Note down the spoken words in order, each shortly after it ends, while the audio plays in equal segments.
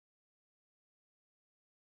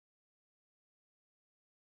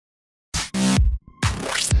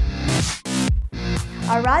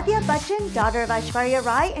Aaradhya Bachchan, daughter of Aishwarya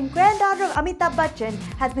Rai and granddaughter of Amitabh Bachchan,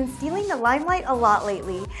 has been stealing the limelight a lot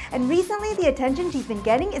lately, and recently the attention she's been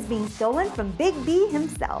getting is being stolen from Big B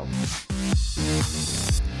himself.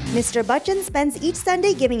 Mr. Bachchan spends each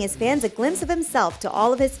Sunday giving his fans a glimpse of himself to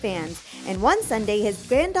all of his fans, and one Sunday his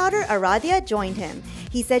granddaughter Aaradhya joined him.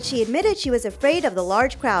 He said she admitted she was afraid of the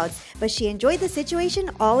large crowds, but she enjoyed the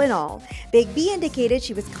situation all in all. Big B indicated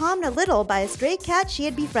she was calmed a little by a stray cat she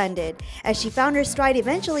had befriended. As she found her stride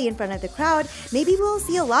eventually in front of the crowd, maybe we'll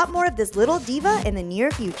see a lot more of this little diva in the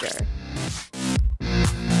near future.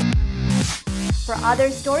 For other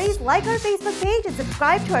stories, like our Facebook page and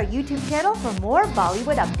subscribe to our YouTube channel for more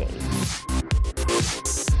Bollywood updates.